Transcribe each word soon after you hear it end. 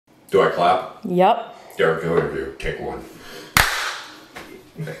Do I clap? Yep. Derek, go interview. Take one.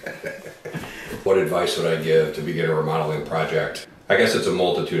 What advice would I give to begin a remodeling project? I guess it's a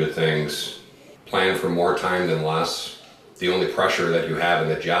multitude of things. Plan for more time than less. The only pressure that you have in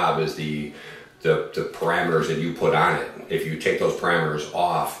the job is the parameters that you put on it. If you take those parameters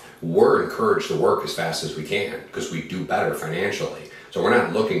off, we're encouraged to work as fast as we can because we do better financially. So we're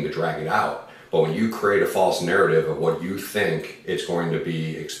not looking to drag it out. But when you create a false narrative of what you think it's going to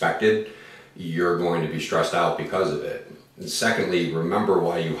be expected, you're going to be stressed out because of it. And secondly, remember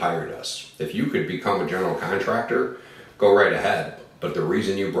why you hired us. If you could become a general contractor, go right ahead. But the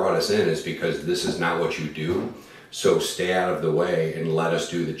reason you brought us in is because this is not what you do. So stay out of the way and let us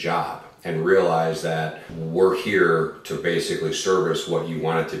do the job. And realize that we're here to basically service what you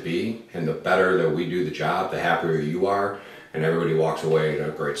want it to be. And the better that we do the job, the happier you are. And everybody walks away in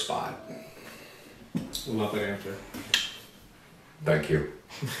a great spot. Love that answer. Thank you.